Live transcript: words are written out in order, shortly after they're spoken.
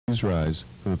Please rise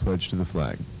for the pledge to the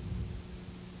flag.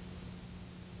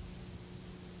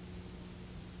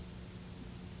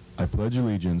 I pledge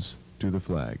allegiance to the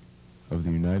flag of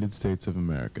the United States of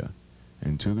America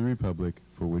and to the republic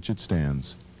for which it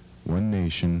stands, one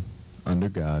nation, under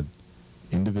God,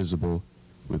 indivisible,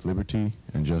 with liberty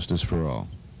and justice for all.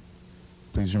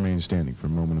 Please remain standing for a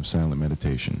moment of silent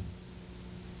meditation.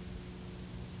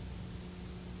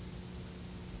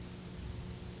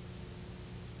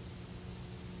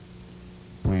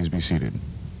 Please be seated.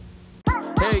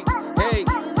 Hey, hey,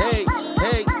 hey,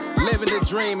 hey, living the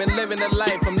dream and living the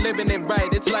life. I'm living it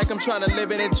right. It's like I'm trying to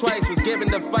live in it twice. Was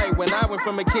given the fight when I went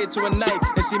from a kid to a knight.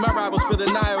 And see, my rivals feel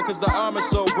denial cause the armor's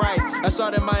so bright. I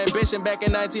started my ambition back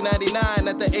in 1999.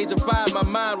 At the age of 5, my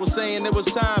mind was saying it was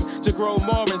time to grow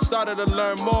more and started to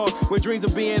learn more. With dreams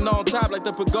of being on top like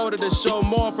the pagoda to show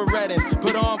more for Reading.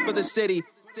 Put on for the city,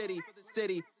 city,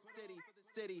 city, city,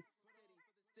 city.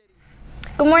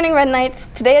 Good morning, Red Knights.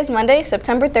 Today is Monday,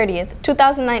 September 30th,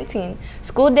 2019,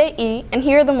 School Day E, and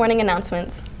here are the morning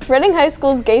announcements. Reading High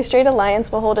School's Gay Straight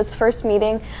Alliance will hold its first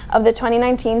meeting of the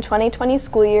 2019-2020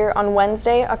 school year on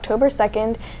Wednesday, October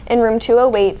 2nd in room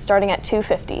 208 starting at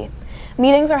 2:50.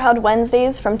 Meetings are held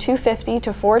Wednesdays from 2:50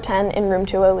 to 4:10 in room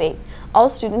 208. All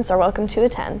students are welcome to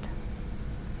attend.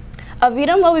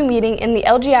 Avidum will be meeting in the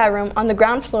LGI room on the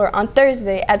ground floor on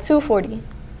Thursday at 2:40.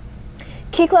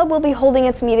 Key Club will be holding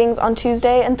its meetings on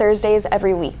Tuesday and Thursdays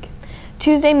every week.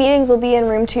 Tuesday meetings will be in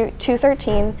room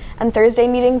 213, and Thursday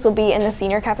meetings will be in the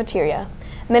senior cafeteria.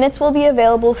 Minutes will be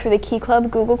available through the Key Club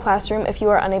Google Classroom if you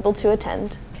are unable to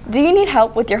attend. Do you need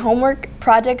help with your homework,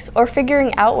 projects, or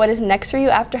figuring out what is next for you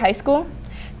after high school?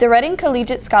 The Reading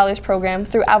Collegiate Scholars Program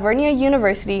through Alvernia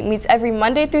University meets every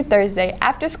Monday through Thursday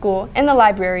after school in the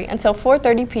library until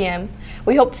 4:30 p.m.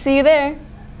 We hope to see you there.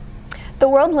 The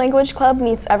World Language Club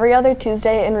meets every other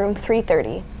Tuesday in room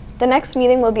 330. The next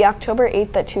meeting will be October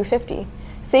 8th at 2:50.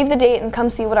 Save the date and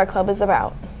come see what our club is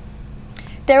about.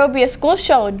 There will be a school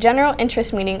show general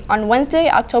interest meeting on Wednesday,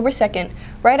 October 2nd,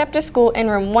 right after school in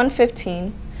room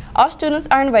 115. All students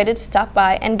are invited to stop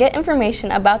by and get information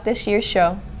about this year's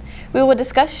show. We will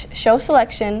discuss show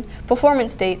selection,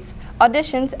 performance dates,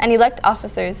 auditions, and elect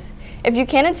officers. If you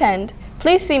can't attend,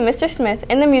 please see Mr. Smith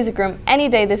in the music room any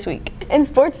day this week. In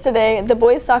sports today, the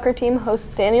boys soccer team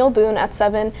hosts Daniel Boone at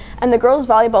 7, and the girls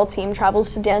volleyball team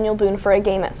travels to Daniel Boone for a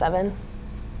game at 7.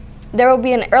 There will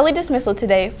be an early dismissal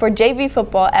today for JV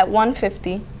football at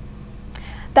 1:50.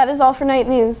 That is all for Night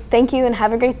News. Thank you and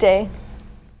have a great day.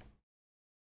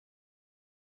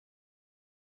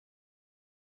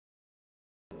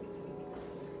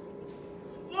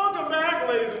 Welcome back,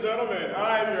 ladies and gentlemen.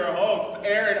 I'm your host,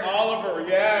 Aaron Oliver.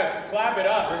 Yes, clap it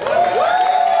up.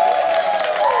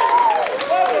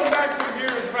 Welcome back to The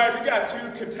Year's Right. We got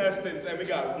 2 contestants and we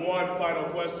got 1 final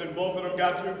question. Both of them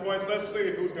got 2 points. Let's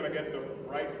see who's gonna get the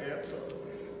right answer.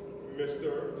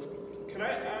 Mister, can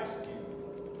I ask you,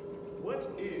 what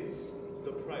is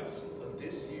the price of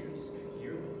this year's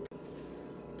yearbook?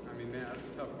 I mean, man, that's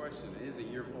a tough question. It is a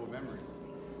year full of memories.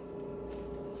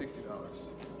 $60.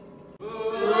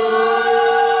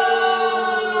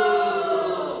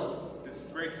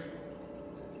 Disgraceful.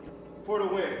 For the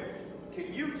win, can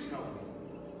you tell me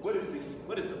what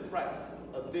is the price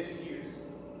of this year's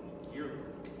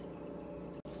yearbook?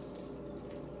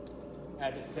 I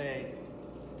had to say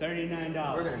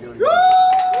 $39. We're gonna do it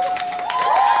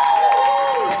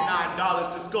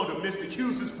 $9. Just go to Mr.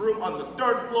 Hughes' room on the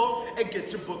 3rd floor and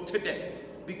get your book today.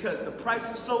 Because the price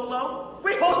is so low,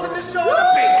 we hosted the show in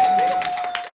the basement.